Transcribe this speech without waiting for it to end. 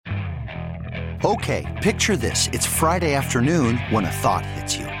Okay, picture this. It's Friday afternoon when a thought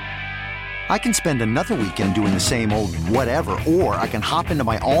hits you. I can spend another weekend doing the same old whatever, or I can hop into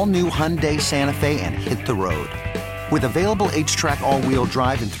my all-new Hyundai Santa Fe and hit the road. With available H-Track all-wheel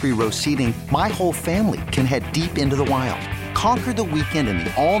drive and 3-row seating, my whole family can head deep into the wild. Conquer the weekend in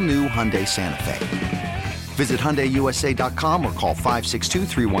the all-new Hyundai Santa Fe. Visit HyundaiUSA.com or call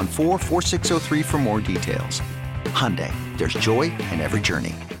 562-314-4603 for more details. Hyundai, there's joy in every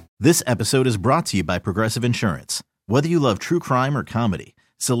journey. This episode is brought to you by Progressive Insurance. Whether you love true crime or comedy,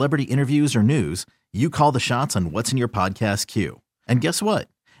 celebrity interviews or news, you call the shots on what's in your podcast queue. And guess what?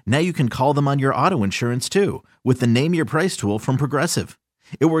 Now you can call them on your auto insurance too with the Name Your Price tool from Progressive.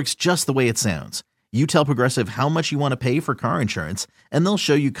 It works just the way it sounds. You tell Progressive how much you want to pay for car insurance, and they'll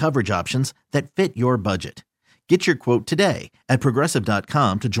show you coverage options that fit your budget. Get your quote today at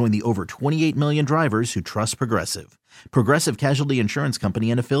Progressive.com to join the over 28 million drivers who trust Progressive. Progressive Casualty Insurance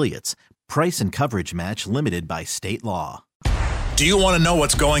Company and Affiliates. Price and coverage match limited by state law. Do you want to know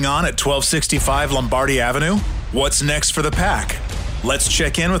what's going on at 1265 Lombardi Avenue? What's next for the Pack? Let's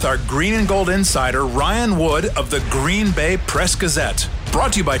check in with our Green and Gold insider, Ryan Wood of the Green Bay Press-Gazette.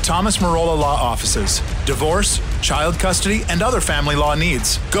 Brought to you by Thomas Marola Law Offices. Divorce, child custody, and other family law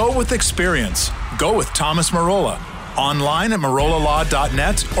needs. Go with experience. Go with Thomas Marola. Online at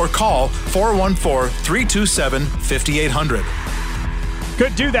marolalaw.net or call 414-327-5800.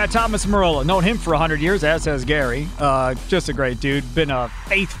 Could do that, Thomas Marola. Known him for 100 years, as has Gary. Just a great dude. Been a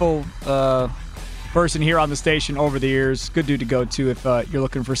faithful person here on the station over the years. Good dude to go to if you're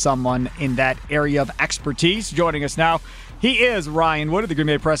looking for someone in that area of expertise. Joining us now, he is Ryan Wood of the Green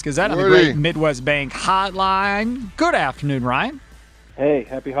Bay Press-Gazette on the Great Midwest Bank Hotline. Good afternoon, Ryan. Hey,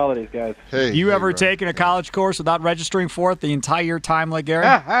 happy holidays, guys. Hey, you ever Ryan. taken a college course without registering for it the entire time like Gary?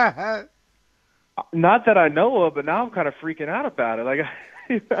 Not that I know of, but now I'm kind of freaking out about it. Like,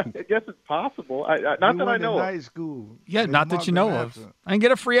 I guess it's possible. Not that I know of. High school. Yeah, not that you know of. I can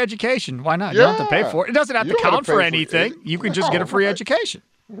get a free education. Why not? Yeah. You don't have to pay for it. It doesn't have to You don't count have to for pay for anything. it. You can just get a free education.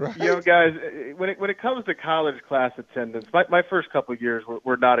 Right. You know, guys, when it comes to college class attendance, my first couple of years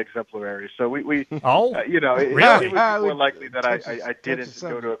were not exemplary. So we Oh, you know, it really? was more likely that I didn't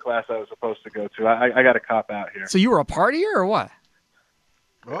go to a class I was supposed to go to. I got to cop out here. So you were a partier or what?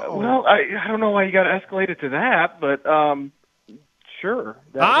 Well, I don't know why you got to escalate it to that, but sure.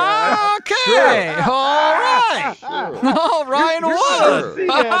 Okay. All right. Oh, Ryan Wood.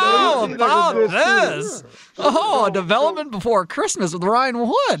 How about this? Oh, a development before Christmas with Ryan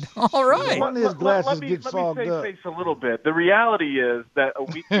Wood. All right. One of his glasses get Let fogged me up. save face a little bit. The reality is that a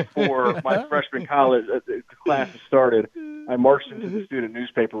week before my freshman college class started, I marched into the student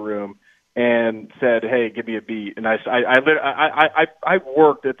newspaper room and said, "Hey, give me a beat." And I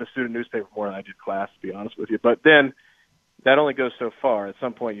worked at the student newspaper more than I did class, to be honest with you. But then that only goes so far. At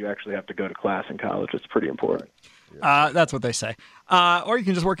some point, you actually have to go to class in college. It's pretty important. That's what they say. Or you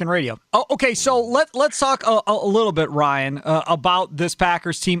can just work in radio. Oh, okay, so let's talk a little bit, Ryan, about this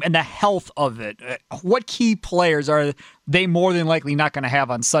Packers team and the health of it. What key players are they more than likely not going to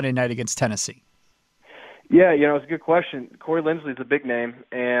have on Sunday night against Tennessee? Yeah, it's a good question. Corey Linsley's a big name,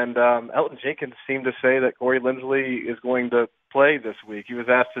 and Elton Jenkins seemed to say that Corey Linsley is going to play this week. He was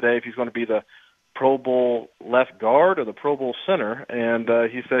asked today if he's going to be the Pro Bowl left guard or the Pro Bowl center, and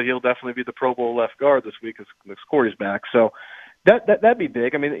he said he'll definitely be the Pro Bowl left guard this week as Corey's back. So that'd be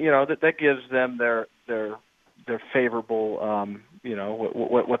big. I mean, that gives them their favorable,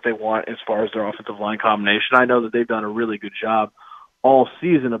 what they want as far as their offensive line combination. I know that they've done a really good job all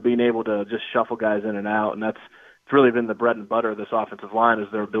season of being able to just shuffle guys in and out, and it's really been the bread and butter of this offensive line is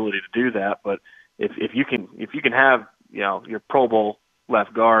their ability to do that. But if you can have your Pro Bowl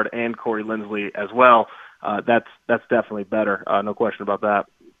left guard and Corey Linsley as well, that's definitely better. No question about that.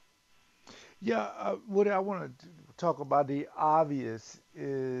 Yeah, what I want to talk about the obvious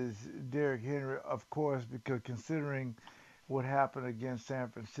is Derrick Henry, of course, because considering what happened against San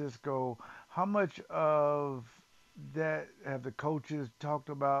Francisco, how much of that have the coaches talked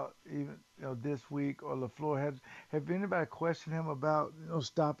about even this week, or LaFleur have anybody questioned him about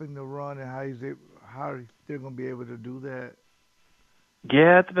stopping the run and how they're going to be able to do that?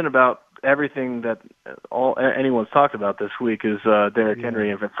 Yeah, it's been about everything that anyone's talked about this week is Derrick Henry,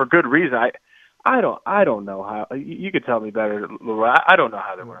 and for good reason. I don't know how. You could tell me better, Leroy. I don't know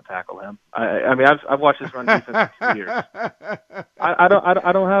how they're going to tackle him. I mean, I've watched this run defense for 2 years. I don't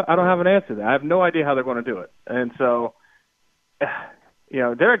have an answer to that. I have no idea how they're going to do it. And so,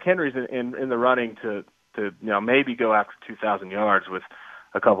 Derrick Henry's in the running to maybe go after 2,000 yards with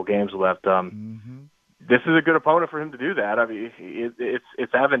a couple games left. This is a good opponent for him to do that. I mean,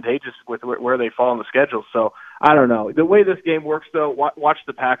 it's advantageous with where they fall on the schedule. So I don't know. The way this game works, though, watch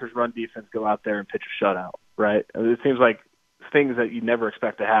the Packers' run defense go out there and pitch a shutout, right? I mean, it seems like things that you never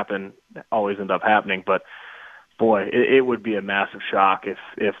expect to happen always end up happening. But, boy, it would be a massive shock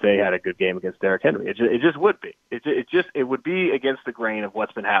if they had a good game against Derrick Henry. It just would be. It would be against the grain of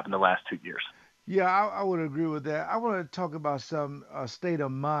what's been happening the last 2 years. Yeah, I would agree with that. I want to talk about some state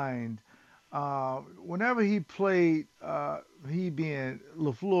of mind. Whenever he played, he being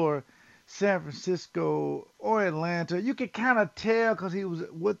LaFleur, San Francisco or Atlanta, you could kind of tell because he was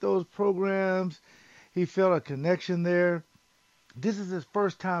with those programs. He felt a connection there. This is his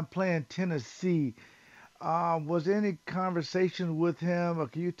first time playing Tennessee. Was there any conversation with him, or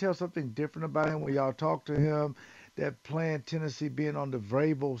can you tell something different about him when y'all talk to him? That playing Tennessee, being on the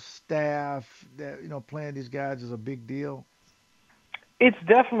Vrabel staff, that playing these guys is a big deal. It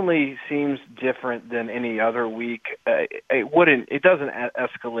definitely seems different than any other week. It doesn't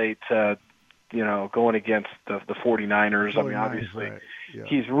escalate to, going against the 49ers. I mean, obviously, right. Yeah.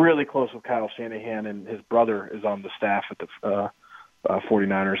 He's really close with Kyle Shanahan, and his brother is on the staff at the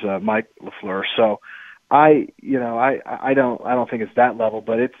 49ers, Mike LaFleur. So, I don't think it's that level,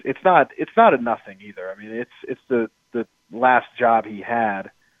 but it's not a nothing either. I mean, it's the last job he had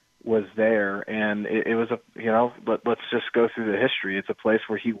was there, and it was let's just go through the history. It's a place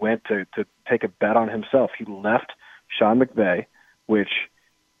where he went to take a bet on himself. He left Sean McVay, which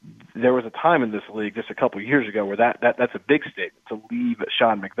there was a time in this league just a couple of years ago where that's a big statement to leave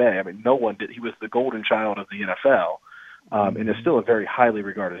Sean McVay. I mean, no one did. He was the golden child of the NFL, and is still a very highly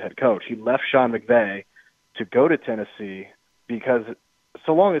regarded head coach. He left Sean McVay to go to Tennessee because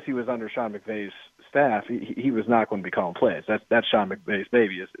so long as he was under Sean McVay's staff, he was not going to be calling plays. That's Sean McVay's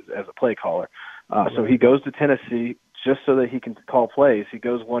baby as a play caller. So he goes to Tennessee just so that he can call plays. He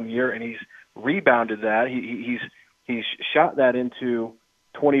goes 1 year and he's rebounded that. He's shot that into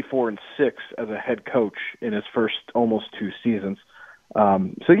 24-6 as a head coach in his first almost 2 seasons.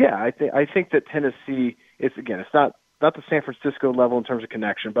 So yeah, I think that Tennessee it's not the San Francisco level in terms of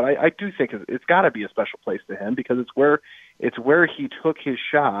connection, but I do think it's got to be a special place to him because it's where he took his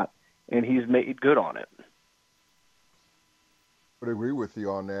shot and he's made good on it. I would agree with you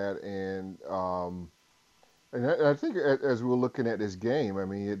on that, and I think as we're looking at this game, I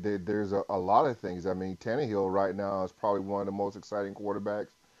mean, there's a lot of things. I mean, Tannehill right now is probably one of the most exciting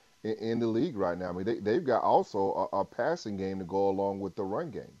quarterbacks in the league right now. I mean, they've got also a passing game to go along with the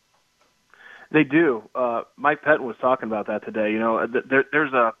run game. They do. Mike Pettin was talking about that today.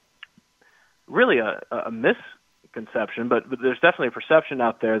 There's really a misconception, but there's definitely a perception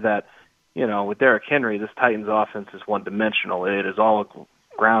out there that, with Derrick Henry, this Titans offense is one-dimensional. It is all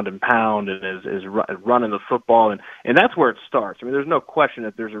ground and pound and is running the football, and that's where it starts. I mean, there's no question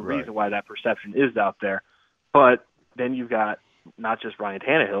that there's a reason why that perception is out there. But then you've got not just Ryan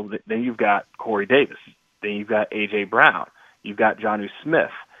Tannehill, then you've got Corey Davis, then you've got A.J. Brown, you've got Jonnu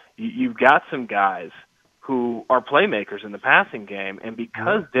Smith. You've got some guys who are playmakers in the passing game, and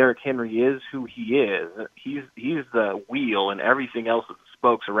because Derrick Henry is who he is, he's the wheel and everything else is the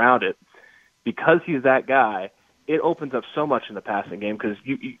spokes around it. Because he's that guy, it opens up so much in the passing game because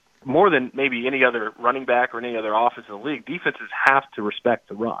you more than maybe any other running back or any other offense in the league, defenses have to respect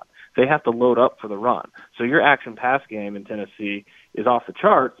the run. They have to load up for the run. So your action pass game in Tennessee is off the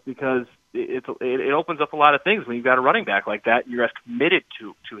charts because it opens up a lot of things when you've got a running back like that. You're as committed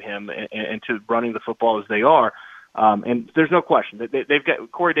to him and to running the football as they are. And there's no question that they've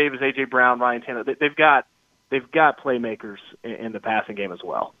got Corey Davis, A.J. Brown, Ryan Tannehill. They've got playmakers in the passing game as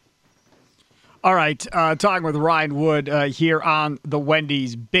well. All right, talking with Ryan Wood here on the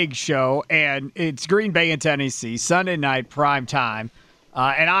Wendy's Big Show, and it's Green Bay and Tennessee, Sunday night prime time.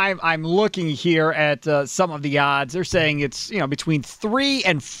 And I'm looking here at some of the odds. They're saying it's between 3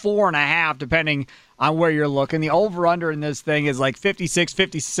 and 4.5, depending on where you're looking. The over/under in this thing is like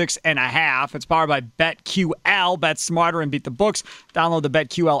 56.5. It's powered by BetQL. Bet smarter and beat the books. Download the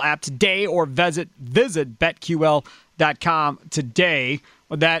BetQL app today or visit BetQL.com today.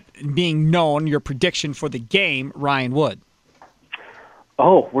 With that being known, your prediction for the game, Ryan Wood.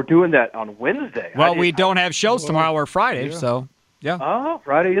 Oh, we're doing that on Wednesday. Well, we don't have shows tomorrow or Friday, so yeah. Oh,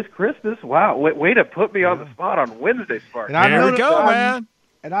 Friday is Christmas. Wow, way to put me on the spot on Wednesday, Sparky. There we go, man.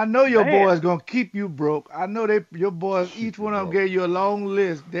 And I know your boys gonna keep you broke. I know your boys, each one of them gave you a long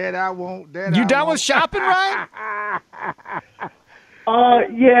list. That I won't. That you I done won't. with shopping, Ryan?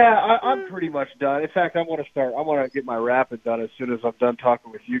 Yeah, I'm pretty much done. In fact, I want to get my rapid done as soon as I'm done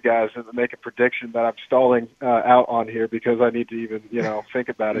talking with you guys and make a prediction that I'm stalling out on here because I need to even think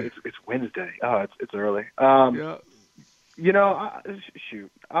about it. It's Wednesday. Oh, it's early.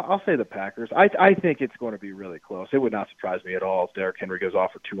 I'll say the Packers. I think it's going to be really close. It would not surprise me at all if Derrick Henry goes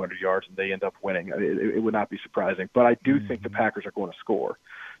off for 200 yards and they end up winning. It would not be surprising. But I do think the Packers are going to score.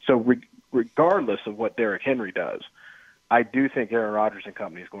 So regardless of what Derrick Henry does, I do think Aaron Rodgers and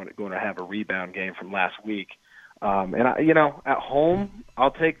company is going to have a rebound game from last week. And at home,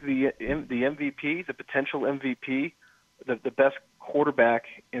 I'll take the MVP, the potential MVP, the best quarterback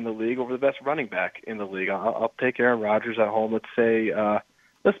in the league over the best running back in the league. I'll take Aaron Rodgers at home. Let's say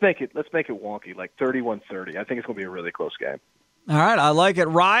let's make it wonky, like 31-30. I think it's going to be a really close game. All right, I like it.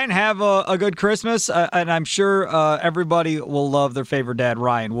 Ryan, have a good Christmas, and I'm sure everybody will love their favorite dad,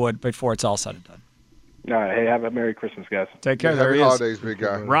 Ryan Wood, before it's all said and done. All right, hey, have a Merry Christmas, guys. Take care. Happy there he holidays, is. big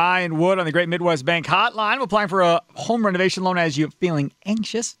guy. Ryan Wood on the Great Midwest Bank Hotline. We're applying for a home renovation loan as you're feeling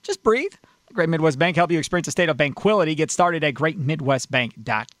anxious. Just breathe. The Great Midwest Bank help you experience a state of banquility. Get started at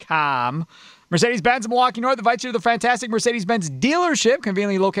greatmidwestbank.com. Mercedes-Benz of Milwaukee North invites you to the fantastic Mercedes-Benz dealership,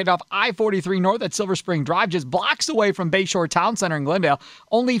 conveniently located off I-43 North at Silver Spring Drive, just blocks away from Bayshore Town Center in Glendale,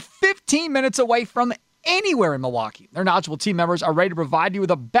 only 15 minutes away from anywhere in Milwaukee. Their knowledgeable team members are ready to provide you with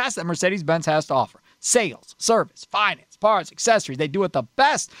the best that Mercedes-Benz has to offer. Sales, service, finance, parts, accessories. They do it the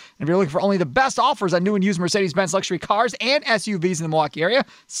best. And if you're looking for only the best offers on new and used Mercedes-Benz luxury cars and SUVs in the Milwaukee area,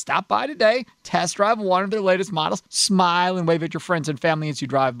 stop by today, test drive one of their latest models, smile and wave at your friends and family as you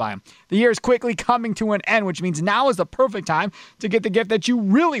drive by them. The year is quickly coming to an end, which means now is the perfect time to get the gift that you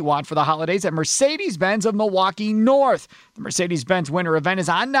really want for the holidays at Mercedes-Benz of Milwaukee North. The Mercedes-Benz winter event is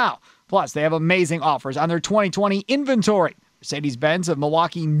on now. Plus, they have amazing offers on their 2020 inventory. Mercedes-Benz of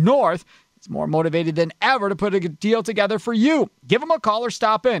Milwaukee North is more motivated than ever to put a good deal together for you. Give them a call or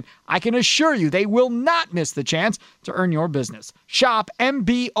stop in. I can assure you they will not miss the chance to earn your business. Shop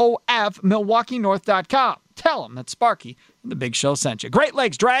MBOFMilwaukeeNorth.com. Tell them that Sparky and the Big Show sent you. Great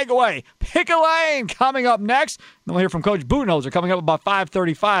Lakes Drag Away. Pick a lane coming up next. Then we'll hear from Coach Budenholzer coming up about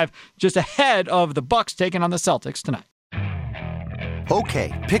 5:35, just ahead of the Bucks taking on the Celtics tonight.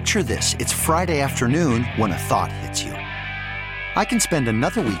 Okay, picture this. It's Friday afternoon when a thought hits you. I can spend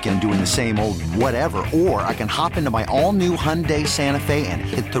another weekend doing the same old whatever, or I can hop into my all-new Hyundai Santa Fe and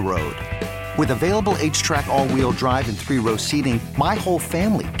hit the road. With available H-Track all-wheel drive and 3-row seating, my whole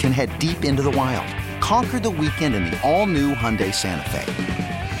family can head deep into the wild. Conquer the weekend in the all-new Hyundai Santa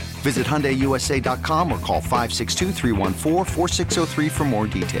Fe. Visit HyundaiUSA.com or call 562-314-4603 for more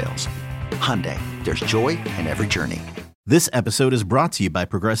details. Hyundai, there's joy in every journey. This episode is brought to you by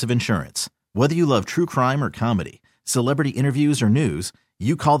Progressive Insurance. Whether you love true crime or comedy, celebrity interviews or news,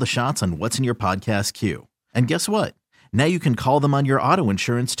 you call the shots on what's in your podcast queue. And guess what? Now you can call them on your auto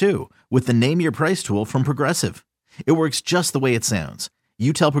insurance too with the Name Your Price tool from Progressive. It works just the way it sounds.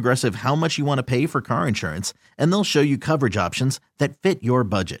 You tell Progressive how much you want to pay for car insurance, and they'll show you coverage options that fit your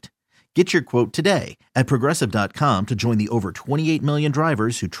budget. Get your quote today at Progressive.com to join the over 28 million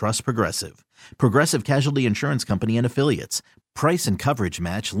drivers who trust Progressive. Progressive Casualty Insurance Company and Affiliates. Price and coverage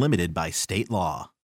match limited by state law.